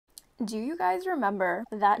Do you guys remember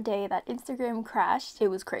that day that Instagram crashed? It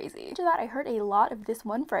was crazy. After that, I heard a lot of this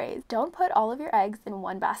one phrase, don't put all of your eggs in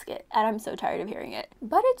one basket. And I'm so tired of hearing it.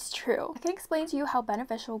 But it's true. I can explain to you how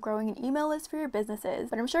beneficial growing an email list for your business is,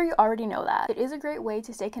 but I'm sure you already know that. It is a great way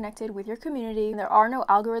to stay connected with your community, and there are no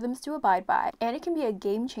algorithms to abide by, and it can be a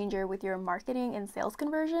game changer with your marketing and sales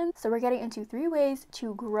conversions. So we're getting into 3 ways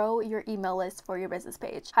to grow your email list for your business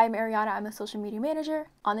page. Hi, I'm Ariana. I'm a social media manager.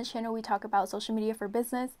 On this channel, we talk about social media for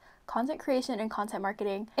business, content creation and content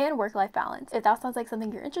marketing, and work-life balance. If that sounds like something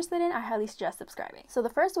you're interested in, I highly suggest subscribing. So the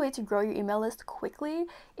first way to grow your email list quickly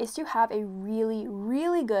is to have a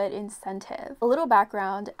really good incentive. A little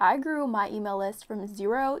background, I grew my email list from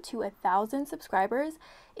 0 to 1,000 subscribers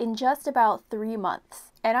in just about 3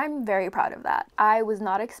 months. And I'm very proud of that. I was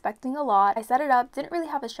not expecting a lot. I set it up, didn't really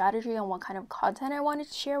have a strategy on what kind of content I wanted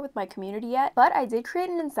to share with my community yet, but I did create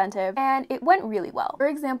an incentive and it went really well. For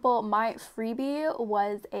example, my freebie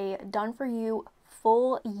was a done-for-you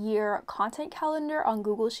full year content calendar on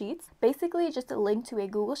Google Sheets. Basically just a link to a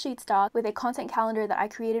Google Sheets doc with a content calendar that I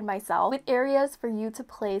created myself with areas for you to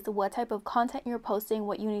place what type of content you're posting,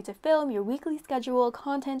 what you need to film, your weekly schedule,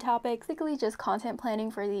 content topics, basically just content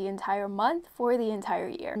planning for the entire month, for the entire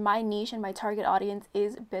year. My niche and my target audience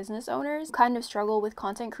is business owners who kind of struggle with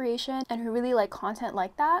content creation and who really like content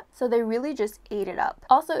like that. So they really just ate it up.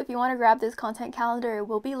 Also, if you want to grab this content calendar, it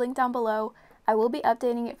will be linked down below. I will be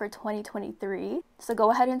updating it for 2023, so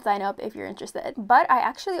go ahead and sign up if you're interested. But I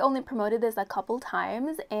actually only promoted this a couple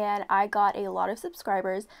times and I got a lot of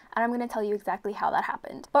subscribers, and I'm going to tell you exactly how that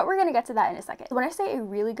happened. But we're going to get to that in a second. When I say a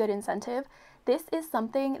really good incentive, this is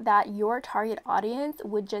something that your target audience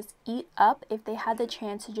would just eat up if they had the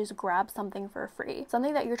chance to just grab something for free.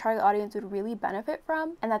 Something that your target audience would really benefit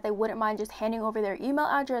from and that they wouldn't mind just handing over their email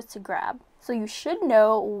address to grab. So you should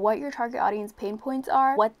know what your target audience pain points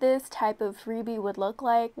are, what this type of freebie would look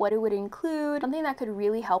like, what it would include, something that could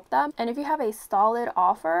really help them. And if you have a solid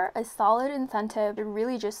offer, a solid incentive, it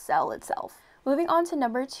really just sell itself. Moving on to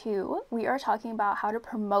number 2, we are talking about how to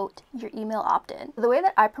promote your email opt-in. The way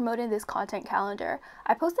that I promoted this content calendar,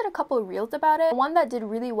 I posted a couple of reels about it. One that did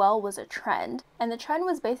really well was a trend, and the trend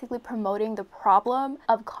was basically promoting the problem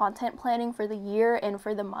of content planning for the year and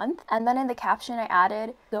for the month. And then in the caption I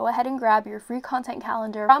added, go ahead and grab your free content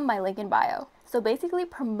calendar from my link in bio. So basically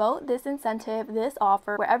promote this incentive, this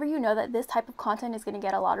offer, wherever you know that this type of content is going to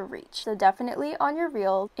get a lot of reach. So definitely on your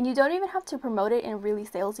reels, and you don't even have to promote it in a really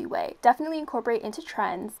salesy way. Definitely incorporate into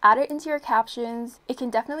trends, add it into your captions. It can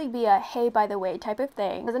definitely be a hey, by the way type of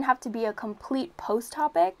thing. It doesn't have to be a complete post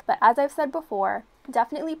topic, but as I've said before,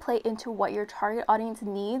 definitely play into what your target audience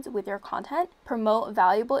needs with your content, promote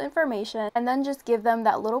valuable information, and then just give them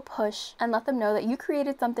that little push and let them know that you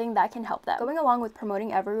created something that can help them. Going along with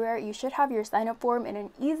promoting everywhere, you should have your sign up form in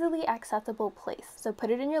an easily accessible place. So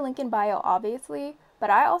put it in your link in bio, obviously, but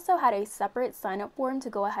I also had a separate sign up form to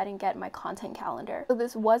go ahead and get my content calendar. So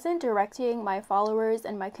this wasn't directing my followers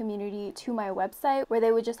and my community to my website where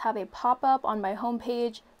they would just have a pop-up on my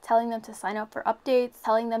homepage telling them to sign up for updates,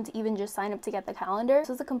 telling them to even just sign up to get the calendar. This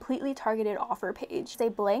was a completely targeted offer page. It's a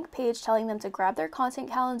blank page telling them to grab their content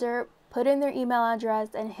calendar, put in their email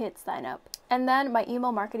address, and hit sign up. And then my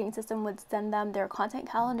email marketing system would send them their content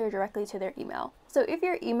calendar directly to their email. So if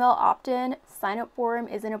your email opt-in sign up form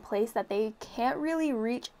is in a place that they can't really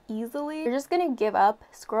reach easily, you're just gonna give up,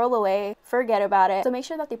 scroll away, forget about it. So make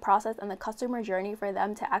sure that the process and the customer journey for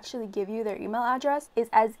them to actually give you their email address is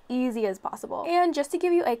as easy as possible. And just to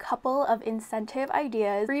give you a couple of incentive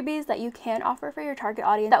ideas, freebies that you can offer for your target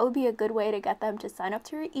audience, that would be a good way to get them to sign up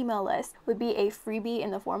to your email list, would be a freebie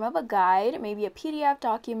in the form of a guide, maybe a PDF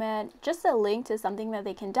document, just a link to something that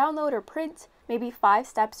they can download or print, maybe 5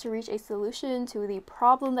 steps to reach a solution to the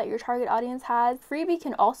problem that your target audience has. Freebie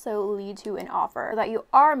can also lead to an offer so that you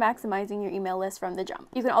are maximizing your email list from the jump.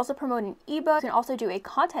 You can also promote an ebook. You can also do a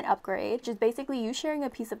content upgrade, which is basically you sharing a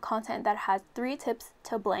piece of content that has 3 tips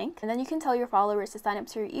to blank, and then you can tell your followers to sign up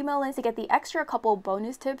to your email list to get the extra couple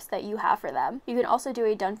bonus tips that you have for them. You can also do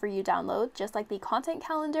a done for you download, just like the content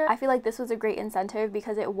calendar. I feel like this was a great incentive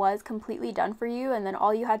because it was completely done for you, and then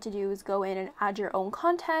all you had to do was go in and add your own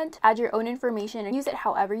content, add your own information, and use it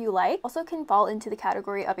however you like. Also can fall into the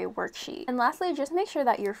category of a worksheet. And lastly, just make sure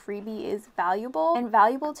that your freebie is valuable and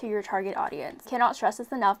valuable to your target audience. Cannot stress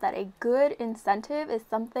this enough that a good incentive is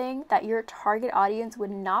something that your target audience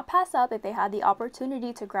would not pass up if they had the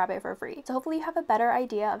opportunity to grab it for free. So hopefully you have a better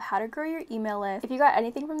idea of how to grow your email list. If you got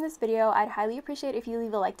anything from this video, I'd highly appreciate if you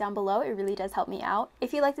leave a like down below. It really does help me out.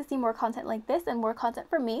 If you'd like to see more content like this and more content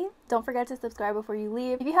from me, don't forget to subscribe before you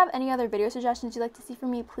leave. If you have any other video suggestions you'd like to see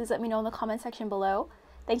from me, please let me know in the comment section below.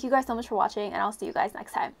 Thank you guys so much for watching, and I'll see you guys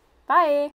next time. Bye!